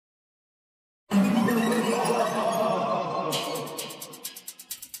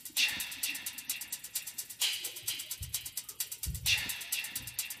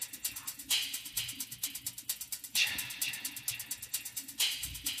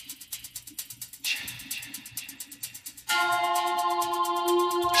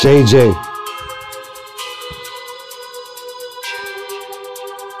JJ.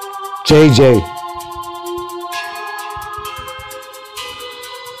 JJ.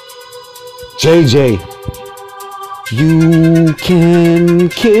 JJ. You can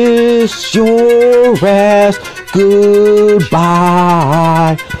kiss your ass goodbye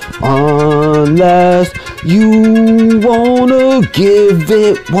unless you wanna give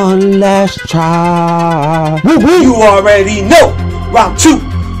it one last try. Woo-hoo. You already know. Round 2,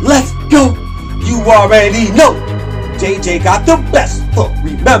 let's go. You already know. JJ got the best foot.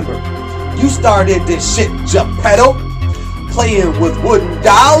 Remember, you started this shit, Geppetto. Playing with wooden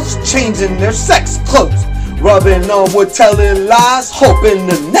dolls, changing their sex clothes, rubbing on wood, telling lies, hoping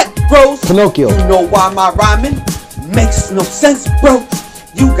the neck grows. Pinocchio. You know why my rhyming makes no sense, bro.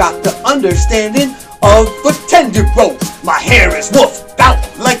 You got the understanding of a 10-year-old. My hair is wolfed out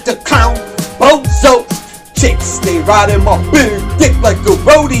like the clown bozo. Chicks stay riding my big dick like a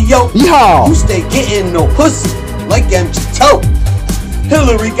rodeo. Yeehaw. You stay getting no pussy like MG Toe.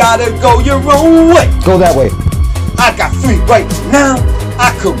 Hillary gotta go your own way. Go that way. I got 3 right now.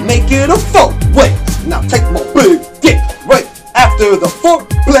 I could make it a 4-way. Now take my big dick right after the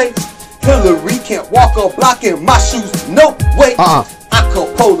foreplay. Hillary can't walk a block in my shoes, no way. I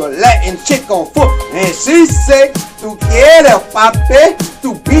could pull a Latin chick on foot and she say, "Tu quieres, papi?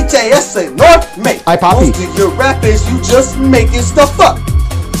 Tu BJS enorme." Ay, papi. Most of your rappers, you just making stuff up.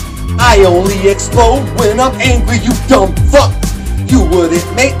 I only explode when I'm angry, you dumb fuck. You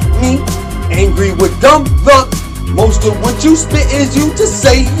wouldn't make me angry with dumb luck. Most of what you spit is you just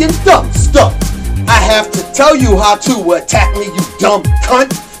saying dumb stuff. I have to tell you how to attack me, you dumb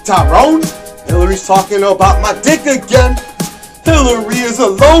cunt. Tyrone, Hillary's talking about my dick again. Hillary is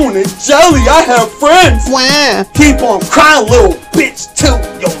alone and jelly, I have friends. Wah. Keep on crying, little bitch, till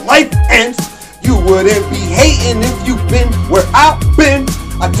your life ends. You wouldn't be hating if you've been where I've been.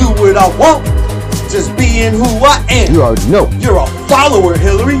 I do what I want, just being who I am. You already know. You're a follower,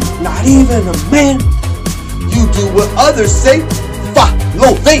 Hillary, not even a man. You do what others say,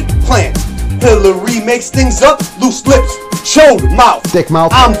 follow they plan. Hillary makes things up, loose lips, shoulder mouth. Thick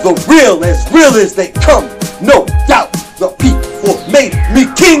mouth. I'm the real as they come, no doubt. The people made me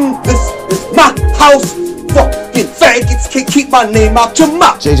king, this is my house. Fucking faggots can't keep my name out your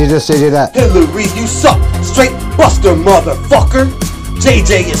mouth. JJ this, JJ that. Hillary, you suck, straight buster, motherfucker.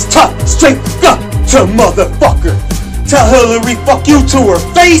 JJ is tough, straight gutter, motherfucker. Tell Hillary fuck you to her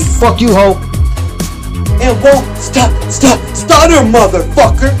face. Fuck you, hoe. And won't stutter,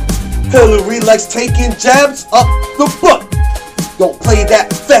 motherfucker. Hillary likes taking jabs up the butt. Don't play that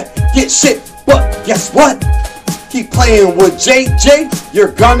faggot shit, but guess what? Keep playing with JJ,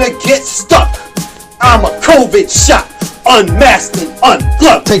 you're gonna get stuck. I'm a COVID shot, unmasked and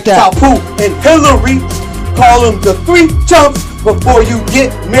ungloved. Take that. Pooh and Hillary, call them the 3 jumps. Before you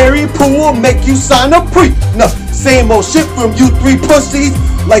get married, Pooh will make you sign a prenup. Same old shit from you 3 pussies,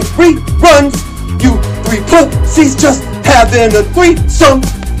 like reruns. You 3 pussies just having a threesome.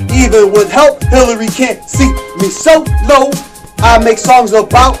 Even with help, Hillary can't see me so low. I make songs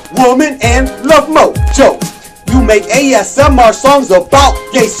about woman and love mojo. You make ASMR songs about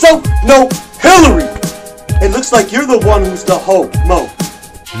gay, so no Hillary. It looks like you're the one who's the homo.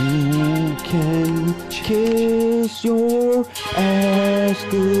 You can kiss your ass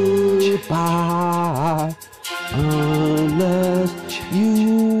goodbye unless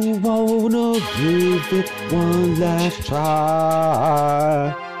you wanna give it one last try.